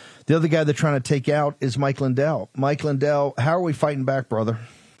 The other guy they're trying to take out is Mike Lindell. Mike Lindell, how are we fighting back, brother?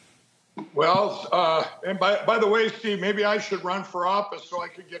 Well, and by the way, Steve, maybe I should run for office so I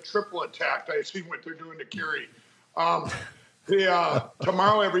could get triple attacked. I see what they're doing to Kerry.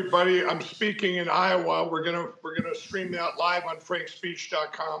 Tomorrow, everybody, I'm speaking in Iowa. We're gonna stream that live on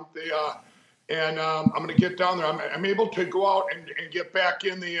frankspeech.com. I'm gonna get down there. I'm able to go out and get back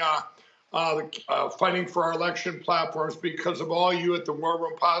in the fighting for our election platforms because of all you at the War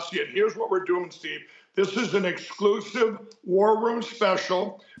Room Posse. And here's what we're doing, Steve. This is an exclusive War Room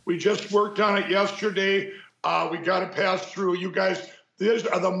special. We just worked on it yesterday. We got to pass through. You guys, these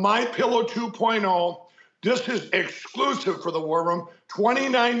are the My Pillow 2.0. This is exclusive for the War Room.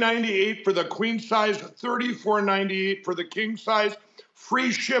 $29.98 for the queen size, $34.98 for the king size.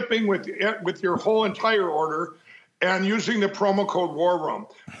 Free shipping with your whole entire order, and using the promo code War Room.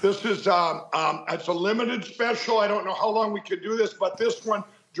 This is it's a limited special. I don't know how long we could do this, but this one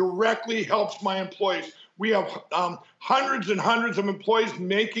directly helps my employees. We have hundreds and hundreds of employees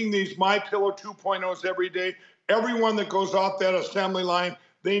making these My Pillow 2.0s every day. Everyone that goes off that assembly line,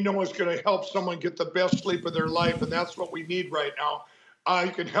 they know it's going to help someone get the best sleep of their life, and that's what we need right now.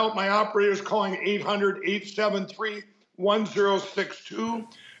 You can help my operators calling 800-873-1062.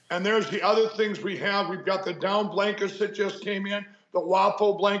 And there's the other things we have. We've got the down blankets that just came in, the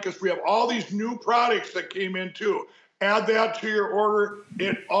waffle blankets. We have all these new products that came in too. Add that to your order.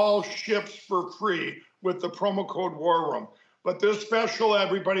 It all ships for free with the promo code War Room. But this special,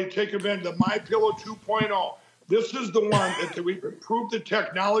 everybody, take advantage of the My Pillow 2.0. This is the one that we've improved the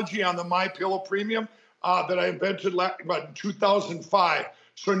technology on the MyPillow Premium that I invented in 2005.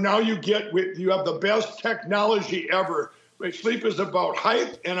 So now you have the best technology ever. Sleep is about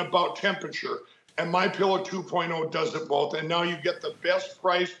height and about temperature. And MyPillow 2.0 does it both. And now you get the best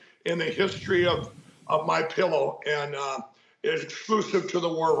price in the history of MyPillow. And it's exclusive to the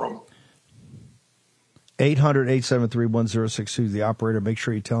War Room. 800-873-1062, the operator. Make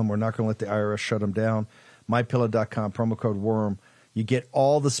sure you tell them we're not going to let the IRS shut them down. MyPillow.com, promo code WORM. You get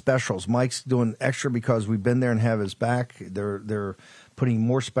all the specials. Mike's doing extra because we've been there and have his back. They're putting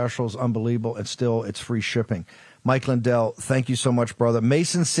more specials, unbelievable, and still it's free shipping. Mike Lindell, thank you so much, brother.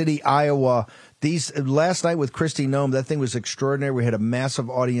 Mason City, Iowa. Last night with Christy Nome, that thing was extraordinary. We had a massive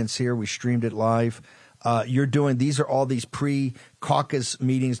audience here. We streamed it live. These are all these pre-caucus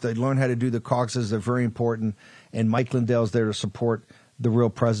meetings. They learn how to do the caucuses. They're very important. And Mike Lindell's there to support the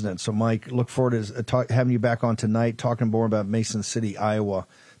real president. So, Mike, look forward to having you back on tonight, talking more about Mason City, Iowa,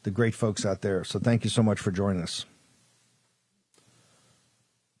 the great folks out there. So thank you so much for joining us.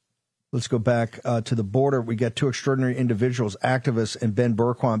 Let's go back to the border. We got two extraordinary individuals, activists, and Ben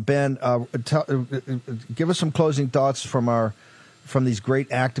Berquam. Ben, give us some closing thoughts from these great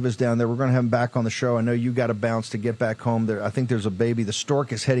activists down there. We're going to have them back on the show. I know you got to bounce to get back home. There, I think there's a baby. The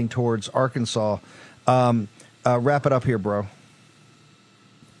stork is heading towards Arkansas. Wrap it up here, bro.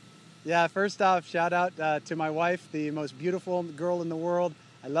 Yeah, first off, shout out to my wife, the most beautiful girl in the world.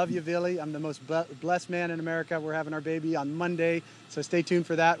 I love you, Billy. I'm the most blessed man in America. We're having our baby on Monday, so stay tuned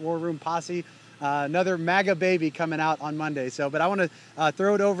for that. War Room Posse. Another MAGA baby coming out on Monday. But I want to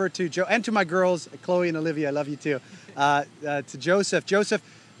throw it over to Joe and to my girls, Chloe and Olivia. I love you too. To Joseph. Joseph,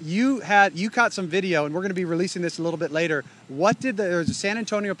 you caught some video, and we're going to be releasing this a little bit later. There's a San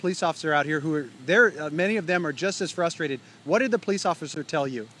Antonio police officer out here who are there. Many of them are just as frustrated. What did the police officer tell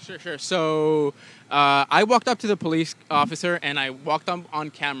you? Sure. So I walked up to the police officer and I walked up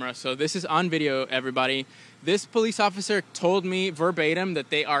on camera. So this is on video, everybody. This police officer told me verbatim that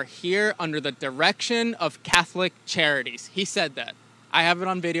they are here under the direction of Catholic Charities. He said that. I have it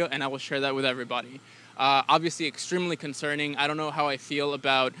on video and I will share that with everybody. Obviously extremely concerning. I don't know how I feel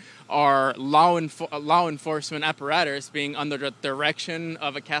about our law enforcement apparatus being under the direction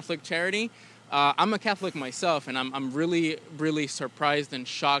of a Catholic charity. I'm a Catholic myself, and I'm really, really surprised and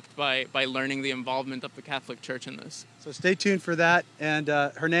shocked by learning the involvement of the Catholic Church in this. So stay tuned for that. And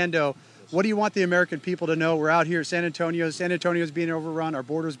Hernando, what do you want the American people to know? We're out here at San Antonio. San Antonio is being overrun. Our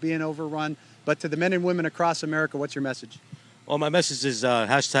border's being overrun. But to the men and women across America, what's your message? Well, my message is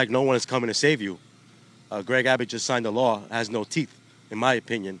hashtag no one is coming to save you. Greg Abbott just signed a law. It has no teeth, in my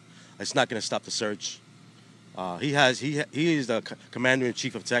opinion. It's not going to stop the surge. He is the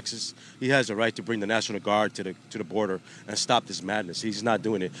commander-in-chief of Texas. He has the right to bring the National Guard to the border and stop this madness. He's not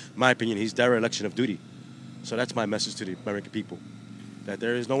doing it. In my opinion, he's dereliction of duty. So that's my message to the American people, that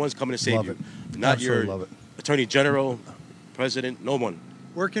there is no one's coming to save you. Not Absolutely your Attorney General, President, no one.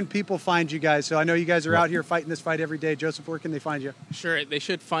 Where can people find you guys? So I know you guys are out here fighting this fight every day. Joseph, where can they find you? Sure. They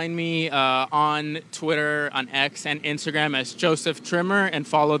should find me on Twitter, on X, and Instagram as Joseph Trimmer, and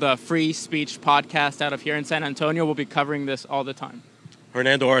follow the Free Speech podcast out of here in San Antonio. We'll be covering this all the time.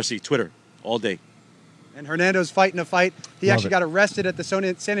 Hernando RC, Twitter, all day. And Hernando's fighting a fight. He actually got arrested at the San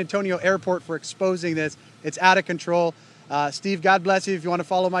Antonio airport for exposing this. It's out of control. Steve, God bless you. If you want to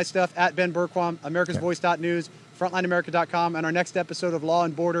follow my stuff, at Ben Berquam, AmericasVoice.news. FrontlineAmerica.com, and our next episode of Law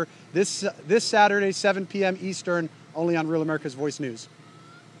and Border this Saturday, 7 p.m. Eastern, only on Real America's Voice News.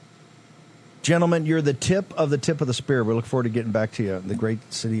 Gentlemen, you're the tip of the spear. We look forward to getting back to you in the great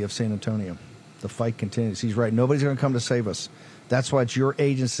city of San Antonio. The fight continues. He's right. Nobody's going to come to save us. That's why it's your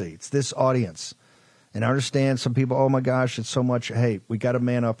agency. It's this audience. And I understand some people, oh, my gosh, it's so much. Hey, we got to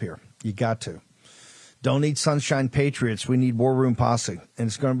man up here. You got to. Don't need Sunshine Patriots. We need War Room Posse. And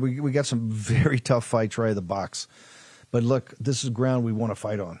it's going to we got some very tough fights right out of the box. But look, this is ground we want to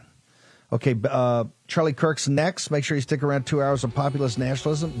fight on. Okay, Charlie Kirk's next. Make sure you stick around. 2 hours of populist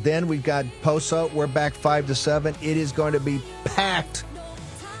nationalism. Then we've got Poso. We're back 5 to 7. It is going to be packed.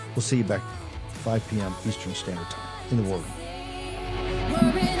 We'll see you back 5 p.m. Eastern Standard Time in the War Room.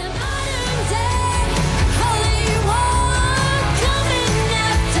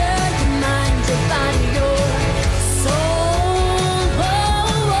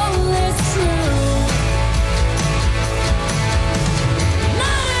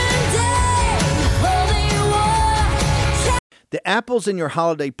 The apples in your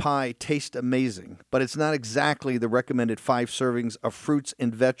holiday pie taste amazing, but it's not exactly the recommended 5 servings of fruits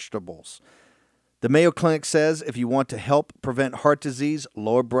and vegetables. The Mayo Clinic says if you want to help prevent heart disease,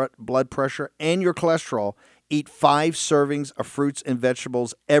 lower blood pressure, and your cholesterol, eat 5 servings of fruits and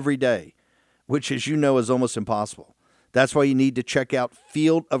vegetables every day. which, as you know, is almost impossible. That's why you need to check out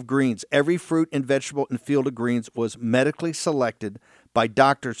Field of Greens. Every fruit and vegetable in Field of Greens was medically selected by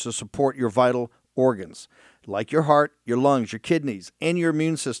doctors to support your vital organs, like your heart, your lungs, your kidneys, and your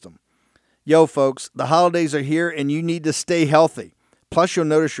immune system. Yo, folks, the holidays are here, and you need to stay healthy. Plus, you'll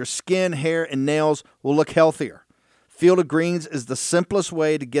notice your skin, hair, and nails will look healthier. Field of Greens is the simplest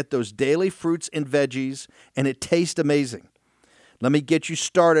way to get those daily fruits and veggies, and it tastes amazing. Let me get you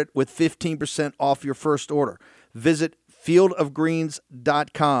started with 15% off your first order. Visit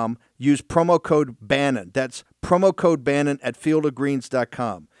fieldofgreens.com. Use promo code Bannon. That's promo code Bannon at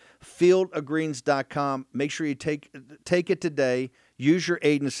fieldofgreens.com. Fieldofgreens.com. Make sure you take it today. Use your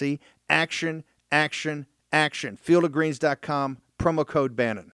agency. Action, action, action. Fieldofgreens.com. Promo code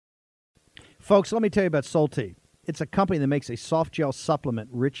Bannon. Folks, let me tell you about Solti. It's a company that makes a soft gel supplement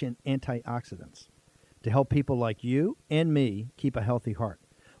rich in antioxidants to help people like you and me keep a healthy heart.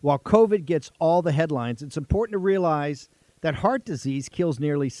 While COVID gets all the headlines, it's important to realize that heart disease kills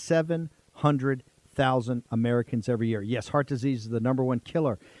nearly 700,000 Americans every year. Yes, heart disease is the number one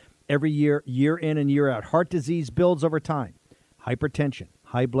killer every year, year in and year out. Heart disease builds over time. Hypertension,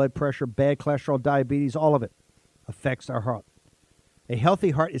 high blood pressure, bad cholesterol, diabetes, all of it affects our heart. A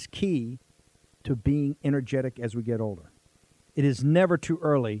healthy heart is key to being energetic as we get older. It is never too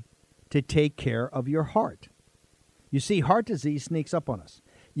early to take care of your heart. You see, heart disease sneaks up on us.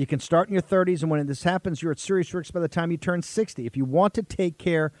 You can start in your 30s, and when this happens, you're at serious risk by the time you turn 60. If you want to take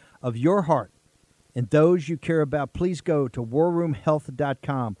care of your heart and those you care about, please go to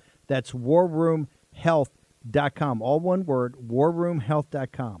warroomhealth.com. That's warroomhealth.com. All one word,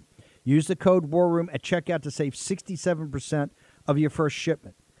 warroomhealth.com. Use the code WARROOM at checkout to save 67% of your first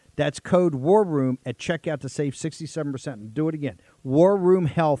shipment. That's code WARROOM at checkout to save 67%. And do it again. War Room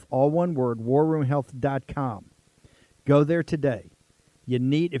Health, all one word, warroomhealth.com. Go there today. You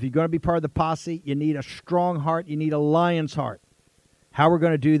need, if you're going to be part of the posse, you need a strong heart. You need a lion's heart. How we're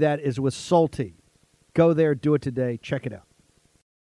going to do that is with Solti. Go there, do it today. Check it out.